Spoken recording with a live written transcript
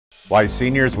Why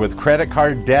seniors with credit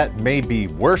card debt may be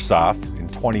worse off in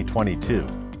 2022.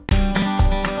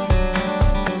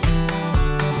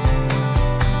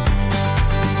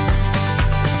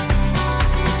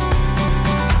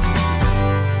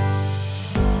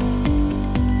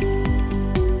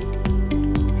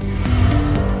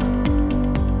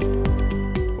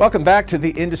 Welcome back to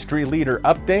the Industry Leader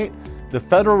Update. The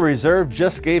Federal Reserve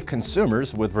just gave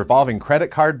consumers with revolving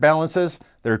credit card balances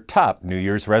their top New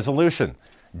Year's resolution: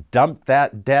 dump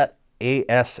that debt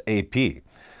ASAP.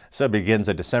 So begins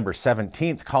a December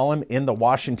 17th column in the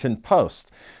Washington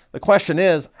Post. The question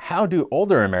is, how do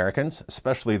older Americans,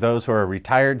 especially those who are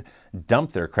retired,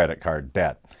 dump their credit card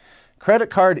debt? Credit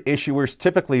card issuers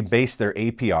typically base their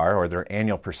APR, or their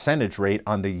annual percentage rate,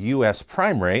 on the U.S.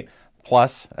 prime rate,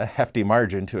 plus a hefty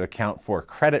margin to account for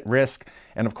credit risk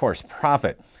and, of course,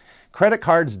 profit.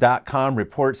 Creditcards.com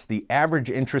reports the average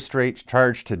interest rate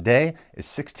charged today is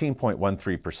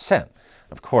 16.13%.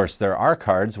 Of course, there are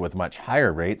cards with much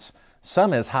higher rates,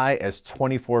 some as high as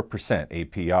 24%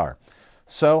 APR.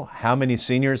 So, how many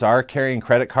seniors are carrying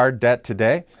credit card debt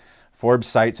today? Forbes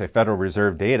cites a Federal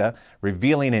Reserve data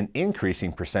revealing an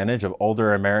increasing percentage of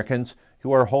older Americans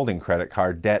who are holding credit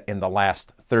card debt in the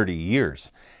last 30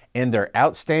 years. And their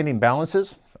outstanding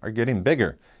balances are getting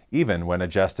bigger, even when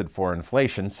adjusted for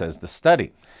inflation, says the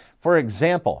study. For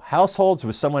example, households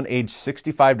with someone aged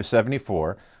 65 to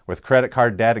 74 with credit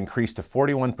card debt increased to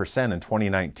 41% in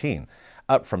 2019,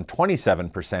 up from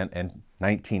 27% in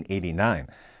 1989.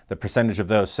 The percentage of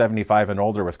those 75 and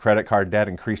older with credit card debt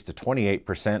increased to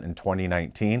 28% in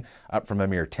 2019, up from a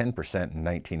mere 10% in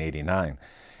 1989.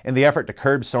 In the effort to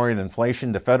curb soaring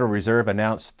inflation, the Federal Reserve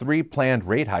announced 3 planned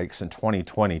rate hikes in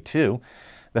 2022.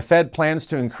 The Fed plans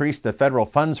to increase the federal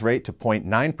funds rate to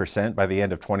 0.9% by the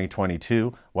end of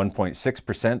 2022,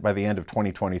 1.6% by the end of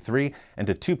 2023, and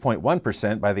to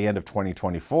 2.1% by the end of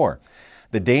 2024.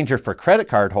 The danger for credit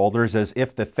card holders is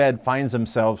if the Fed finds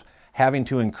themselves having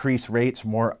to increase rates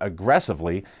more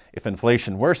aggressively if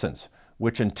inflation worsens,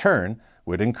 which in turn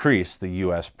would increase the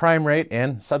U.S. prime rate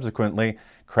and, subsequently,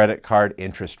 credit card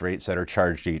interest rates that are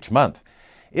charged each month.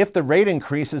 If the rate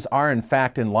increases are in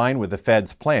fact in line with the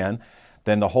Fed's plan,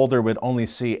 then the holder would only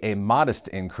see a modest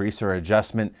increase or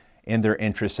adjustment in their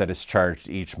interest that is charged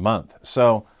each month.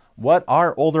 So, what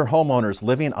are older homeowners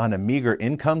living on a meager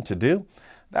income to do?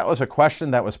 That was a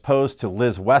question that was posed to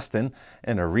Liz Weston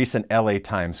in a recent LA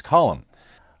Times column.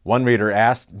 One reader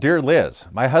asked, "Dear Liz,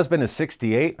 my husband is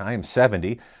 68, I am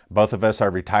 70. Both of us are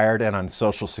retired and on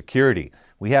Social Security.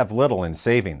 We have little in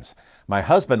savings. My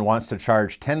husband wants to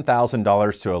charge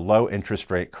 $10,000 to a low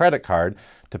interest rate credit card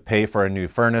to pay for a new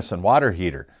furnace and water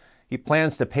heater. He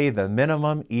plans to pay the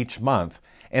minimum each month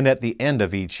and at the end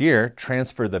of each year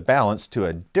transfer the balance to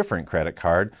a different credit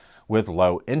card with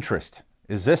low interest.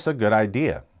 Is this a good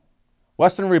idea?"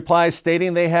 Weston replies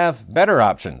stating they have better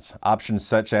options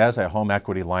such as a home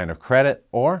equity line of credit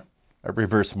or a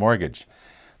reverse mortgage.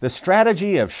 The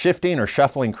strategy of shifting or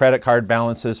shuffling credit card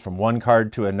balances from one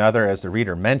card to another, as the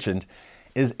reader mentioned,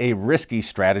 is a risky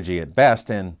strategy at best,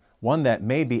 and one that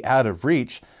may be out of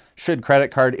reach should credit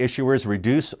card issuers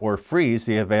reduce or freeze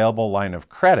the available line of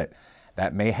credit.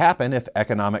 That may happen if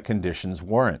economic conditions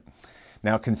warrant.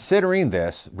 Now, considering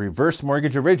this, reverse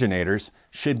mortgage originators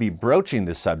should be broaching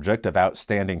the subject of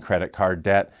outstanding credit card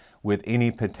debt with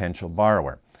any potential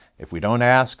borrower. If we don't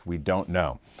ask, we don't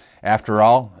know. After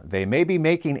all, they may be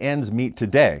making ends meet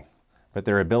today, but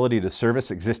their ability to service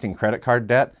existing credit card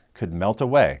debt could melt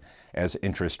away as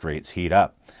interest rates heat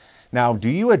up. Now, do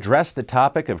you address the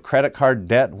topic of credit card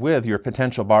debt with your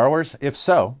potential borrowers? If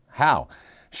so, how?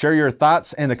 Share your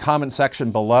thoughts in the comment section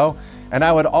below, and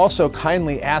I would also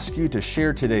kindly ask you to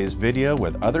share today's video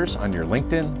with others on your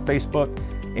LinkedIn, Facebook,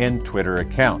 and Twitter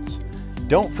accounts.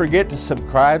 Don't forget to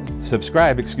subscribe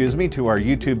to our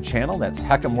YouTube channel, that's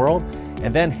Heckem World,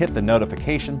 and then hit the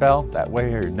notification bell. That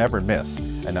way you never miss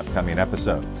an upcoming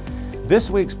episode. This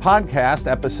week's podcast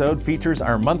episode features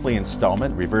our monthly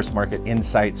installment, Reverse Market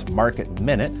Insights Market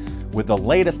Minute, with the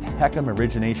latest Heckem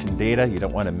origination data. You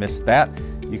don't want to miss that.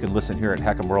 You can listen here at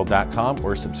heckemworld.com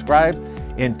or subscribe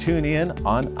and tune in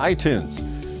on iTunes.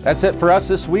 That's it for us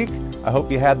this week. I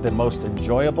hope you had the most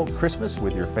enjoyable Christmas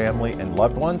with your family and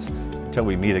loved ones. Until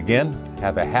we meet again,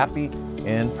 have a happy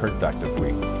and productive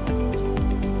week.